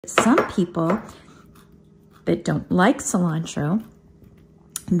Some people that don't like cilantro,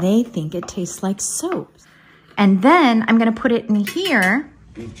 they think it tastes like soap. And then I'm gonna put it in here.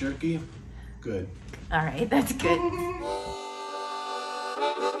 Beef jerky, good. All right, that's good.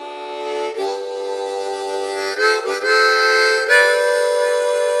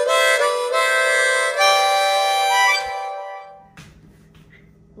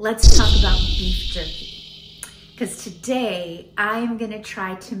 Let's talk about beef jerky. Because today I'm gonna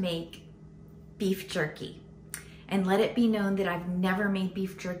try to make beef jerky. And let it be known that I've never made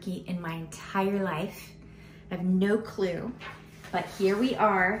beef jerky in my entire life. I have no clue. But here we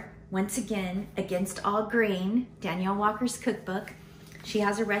are, once again, against all grain, Danielle Walker's cookbook. She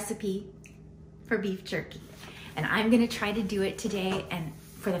has a recipe for beef jerky. And I'm gonna try to do it today. And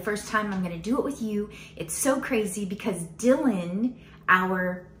for the first time, I'm gonna do it with you. It's so crazy because Dylan,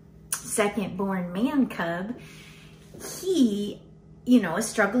 our second born man cub, he, is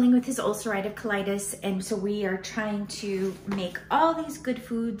struggling with his ulcerative colitis. And so we are trying to make all these good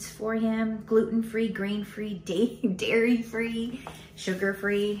foods for him, gluten-free, grain-free, dairy-free,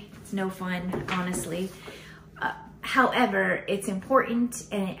 sugar-free. It's no fun, honestly. However, it's important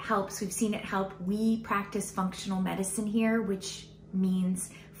and it helps. We've seen it help. We practice functional medicine here, which means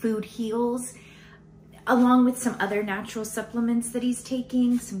food heals, along with some other natural supplements that he's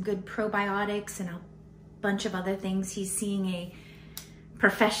taking, some good probiotics and a bunch of other things. He's seeing a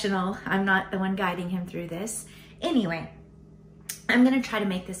professional. I'm not the one guiding him through this. Anyway, I'm gonna try to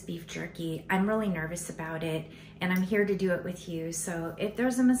make this beef jerky. I'm really nervous about it and I'm here to do it with you. So if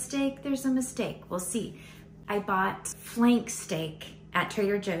there's a mistake, there's a mistake. We'll see. I bought flank steak at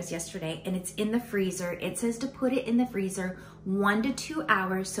Trader Joe's yesterday and it's in the freezer. It says to put it in the freezer 1 to 2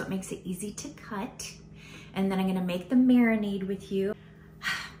 hours so it makes it easy to cut. And then I'm gonna make the marinade with you.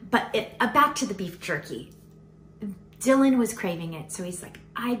 But back to the beef jerky. Dylan was craving it, so he's like,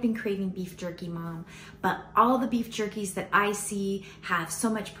 I've been craving beef jerky, Mom, but all the beef jerkies that I see have so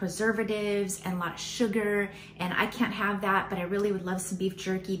much preservatives and a lot of sugar, and I can't have that, but I really would love some beef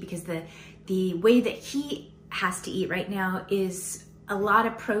jerky because the way that he has to eat right now is a lot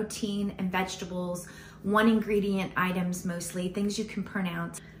of protein and vegetables, one ingredient items mostly, things you can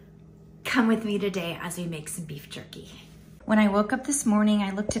pronounce. Come with me today as we make some beef jerky. When I woke up this morning, I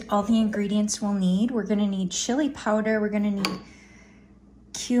looked at all the ingredients we'll need. We're gonna need chili powder. We're gonna need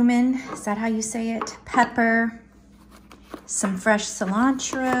cumin, is that how you say it? Pepper, some fresh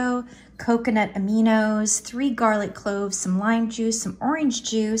cilantro, coconut aminos, 3 garlic cloves, some lime juice, some orange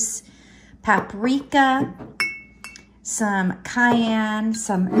juice, paprika, some cayenne,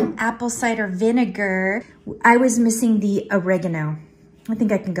 some apple cider vinegar. I was missing the oregano. I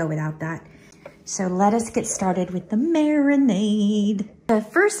think I can go without that. So let us get started with the marinade. The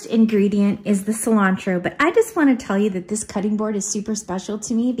first ingredient is the cilantro, but I just want to tell you that this cutting board is super special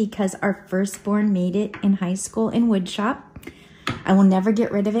to me because our firstborn made it in high school in wood shop. I will never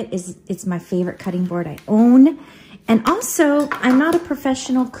get rid of it. It's my favorite cutting board I own. And also, I'm not a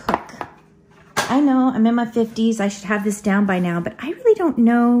professional cook. I know I'm in my 50s. I should have this down by now, but I really don't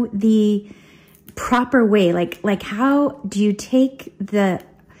know the proper way. Like how do you take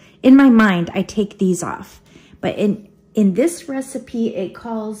in my mind, I take these off, but in this recipe, it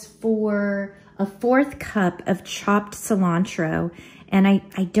calls for a 1/4 cup of chopped cilantro, and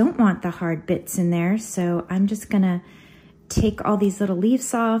I don't want the hard bits in there, so I'm just gonna take all these little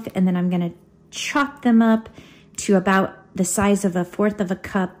leaves off, and then I'm gonna chop them up to about the size of a 1/4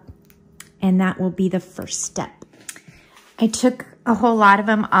 cup, and that will be the first step. I took a whole lot of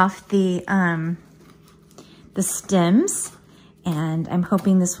them off the stems, and I'm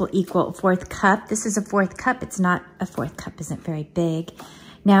hoping this will equal a 1/4 cup. This is a 1/4 cup. It's not a 1/4 cup, isn't very big.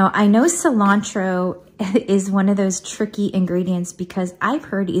 Now, I know cilantro is one of those tricky ingredients because I've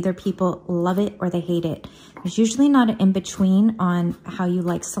heard either people love it or they hate it. There's usually not an in-between on how you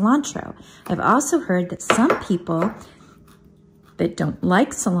like cilantro. I've also heard that some people that don't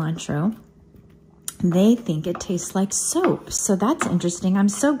like cilantro, they think it tastes like soap. So that's interesting. I'm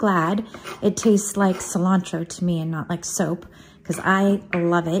so glad it tastes like cilantro to me and not like soap, because I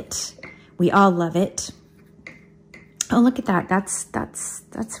love it. We all love it. Oh, look at that.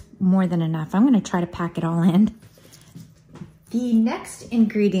 That's more than enough. I'm gonna try to pack it all in. The next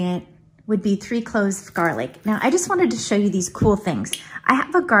ingredient would be 3 cloves of garlic. Now, I just wanted to show you these cool things. I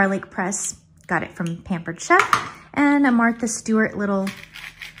have a garlic press, got it from Pampered Chef, and a Martha Stewart little,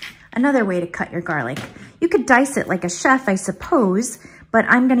 another way to cut your garlic. You could dice it like a chef, I suppose, but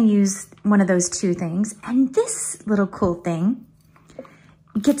I'm gonna use one of those 2 things. And this little cool thing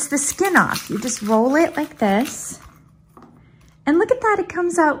gets the skin off. You just roll it like this. And look at that, it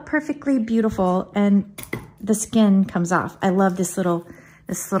comes out perfectly beautiful and the skin comes off. I love this little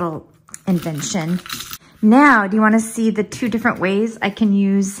this little invention. Now, do you want to see the two different ways I can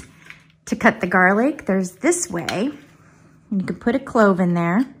use to cut the garlic? There's this way. You can put a clove in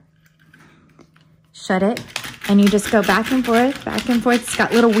there, shut it, and you just go back and forth, back and forth. It's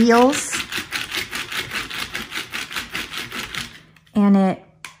got little wheels. And it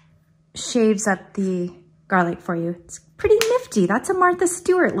shaves up the garlic for you. It's pretty nifty. That's a Martha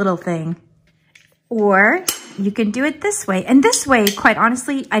Stewart little thing. Or you can do it this way. And this way, quite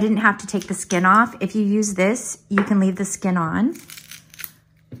honestly, I didn't have to take the skin off. If you use this, you can leave the skin on.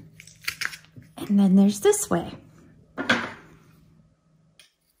 And then there's this way.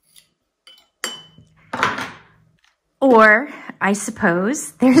 Or, I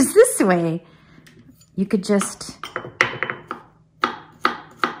suppose, there's this way. You could just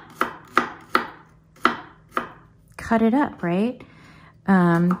cut it up, right?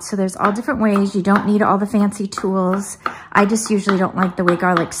 So there's all different ways. You don't need all the fancy tools. I just usually don't like the way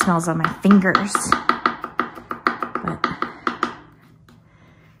garlic smells on my fingers.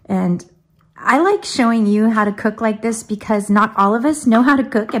 And I like showing you how to cook like this because not all of us know how to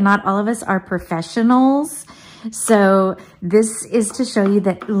cook and not all of us are professionals. So this is to show you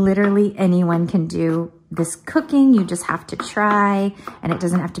that literally anyone can do this cooking. You just have to try, and it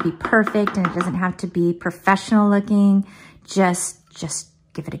doesn't have to be perfect, and it doesn't have to be professional looking. Just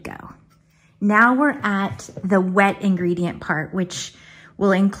give it a go. Now we're at the wet ingredient part, which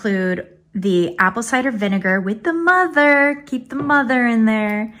will include the apple cider vinegar with the mother. Keep the mother in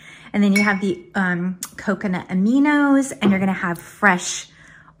there. And then you have the coconut aminos, and you're gonna have fresh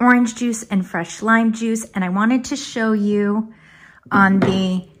orange juice and fresh lime juice. And I wanted to show you on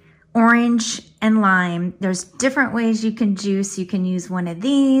the orange and lime, there's different ways you can juice. You can use one of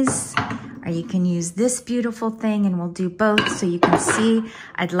these, or you can use this beautiful thing, and we'll do both so you can see.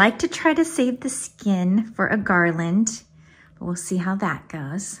 I'd like to try to save the skin for a garland, but we'll see how that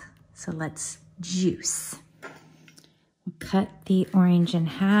goes. So let's juice. We'll cut the orange in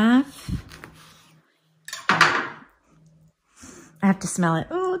half. I have to smell it.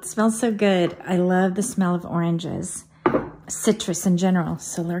 Oh, it smells so good. I love the smell of oranges, citrus in general.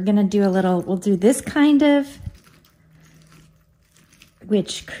 So we're gonna do we'll do this kind of,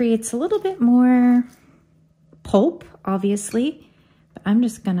 which creates a little bit more pulp, obviously, but I'm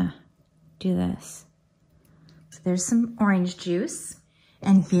just gonna do this. So there's some orange juice,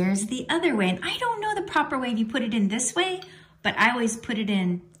 and here's the other way. And I don't know the proper way if you put it in this way, but I always put it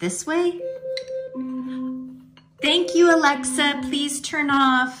in this way. Thank you, Alexa. Please turn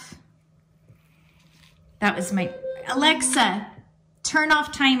off. That was my, Alexa, turn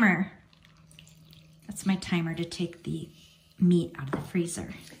off timer. That's my timer to take the meat out of the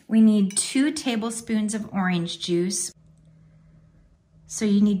freezer. We need 2 tablespoons of orange juice. So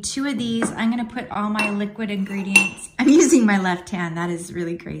you need 2 of these. I'm gonna put all my liquid ingredients. I'm using my left hand, that is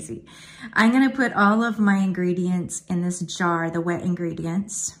really crazy. I'm gonna put all of my ingredients in this jar, the wet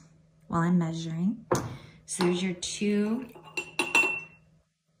ingredients, while I'm measuring. So there's your 2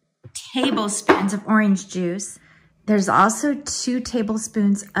 tablespoons of orange juice. There's also 2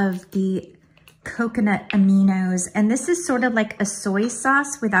 tablespoons of the coconut aminos, and this is sort of like a soy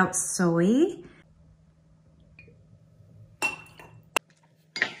sauce without soy.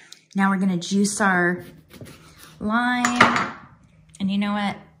 Now we're gonna juice our lime, and you know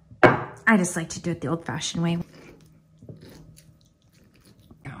what? I just like to do it the old-fashioned way.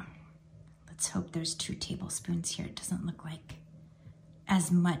 Let's hope there's 2 tablespoons here. It doesn't look like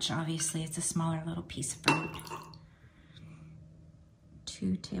as much, obviously. It's a smaller little piece of fruit.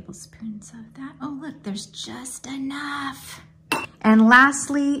 2 tablespoons of that. Oh, look, there's just enough. And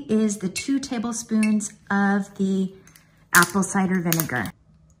lastly is the 2 tablespoons of the apple cider vinegar.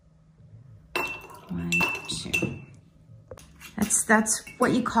 1, 2. That's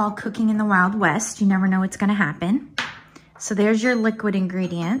what you call cooking in the Wild West. You never know what's gonna happen. So there's your liquid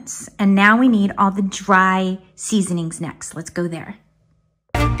ingredients. And now we need all the dry seasonings next. Let's go there.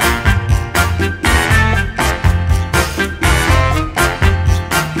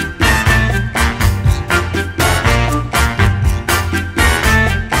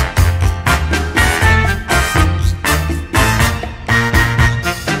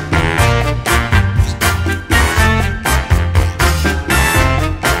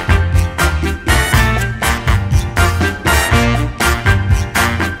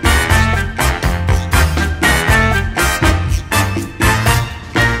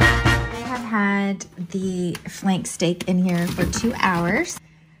 The flank steak in here for 2 hours.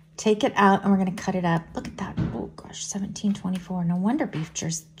 Take it out and we're gonna cut it up. Look at that. Oh gosh, $17.24. No wonder beef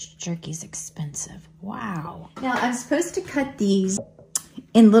jerky's expensive. Wow. Now I'm supposed to cut these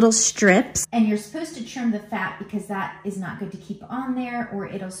in little strips. And you're supposed to trim the fat because that is not good to keep on there or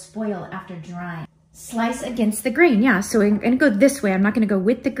it'll spoil after drying. Slice against the grain, yeah. So I'm gonna go this way. I'm not gonna go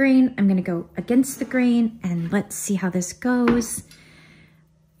with the grain. I'm gonna go against the grain, and let's see how this goes.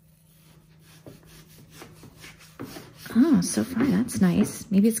 Oh, so far that's nice.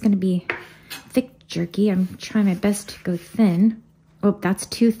 Maybe it's gonna be thick jerky. I'm trying my best to go thin. Oh, that's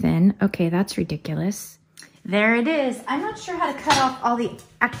too thin. Okay, that's ridiculous. There it is. I'm not sure how to cut off all the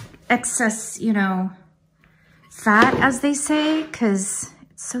excess, you know, fat, as they say, because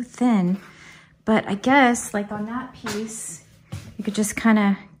it's so thin. But I guess, like on that piece, you could just kind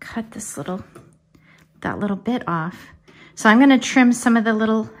of cut this that little bit off. So I'm gonna trim some of the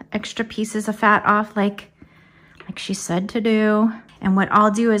little extra pieces of fat off like she said to do. And what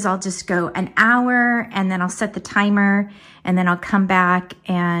I'll do is I'll just go an hour and then I'll set the timer and then I'll come back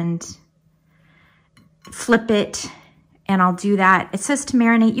and flip it and I'll do that. It says to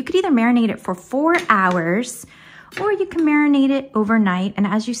marinate. You could either marinate it for 4 hours or you can marinate it overnight. And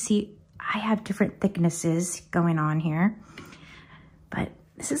as you see, I have different thicknesses going on here, but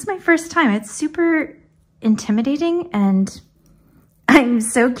this is my first time. It's super intimidating and I'm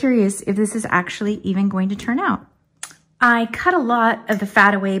so curious if this is actually even going to turn out. I cut a lot of the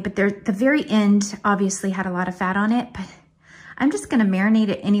fat away, but the very end obviously had a lot of fat on it, but I'm just gonna marinate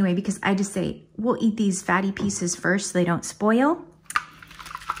it anyway because I just say, we'll eat these fatty pieces first so they don't spoil.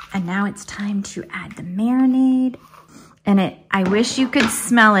 And now it's time to add the marinade. And I wish you could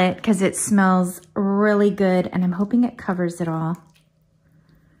smell it because it smells really good and I'm hoping it covers it all.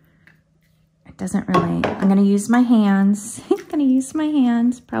 It doesn't really. I'm gonna use my hands. I'm gonna use my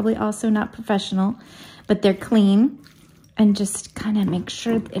hands, probably also not professional, but they're clean. And just kind of make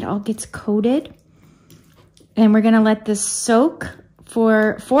sure it all gets coated. And we're gonna let this soak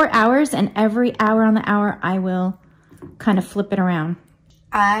for 4 hours, and every hour on the hour, I will kind of flip it around.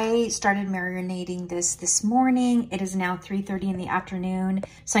 I started marinating this morning. It is now 3:30 in the afternoon.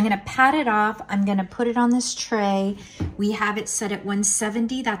 So I'm gonna pat it off. I'm gonna put it on this tray. We have it set at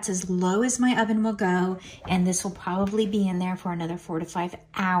 170. That's as low as my oven will go. And this will probably be in there for another 4 to 5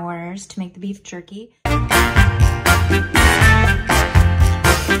 hours to make the beef jerky. I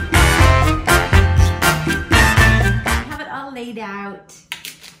have it all laid out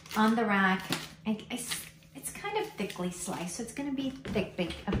on the rack. It's kind of thickly sliced, so it's gonna be thick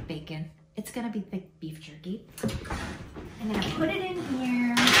bacon. It's gonna be thick beef jerky. I'm gonna put it in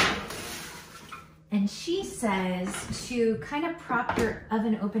here. And she says to kind of prop your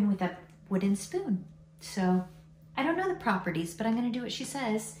oven open with a wooden spoon. So I don't know the properties, but I'm gonna do what she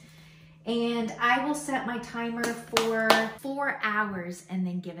says. And I will set my timer for 4 hours and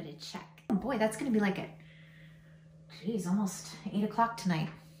then give it a check. Oh boy, that's gonna be like geez, almost 8 o'clock tonight.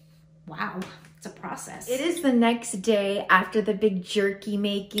 Wow, it's a process. It is the next day after the big jerky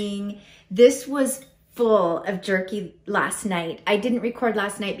making. This was full of jerky last night. I didn't record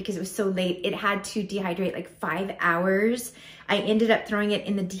last night because it was so late. It had to dehydrate like 5 hours. I ended up throwing it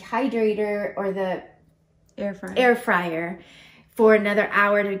in the dehydrator or the air fryer for another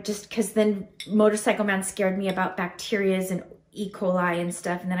hour to just, because then Motorcycle Man scared me about bacterias and E. coli and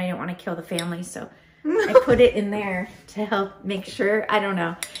stuff, and then I didn't want to kill the family, so I put it in there to help make sure. I don't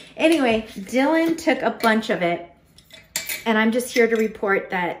know. Anyway, Dylan took a bunch of it, and I'm just here to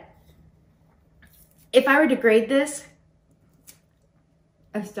report that if I were to grade this,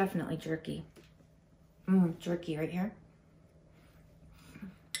 it's definitely jerky. Jerky right here.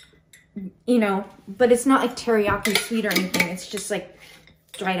 You know, but it's not like teriyaki sweet or anything. It's just like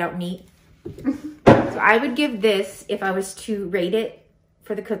dried out meat. So I would give this, if I was to rate it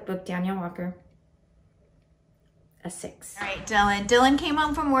for the cookbook, Danielle Walker, a 6. All right, Dylan. Dylan came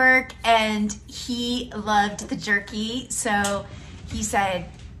home from work and he loved the jerky. So he said,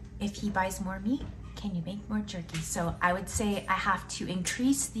 if he buys more meat, can you make more jerky? So I would say I have to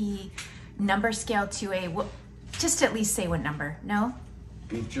increase the number scale to a, just at least say what number, no?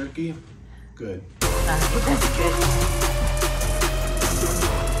 Beef jerky, good. That's good.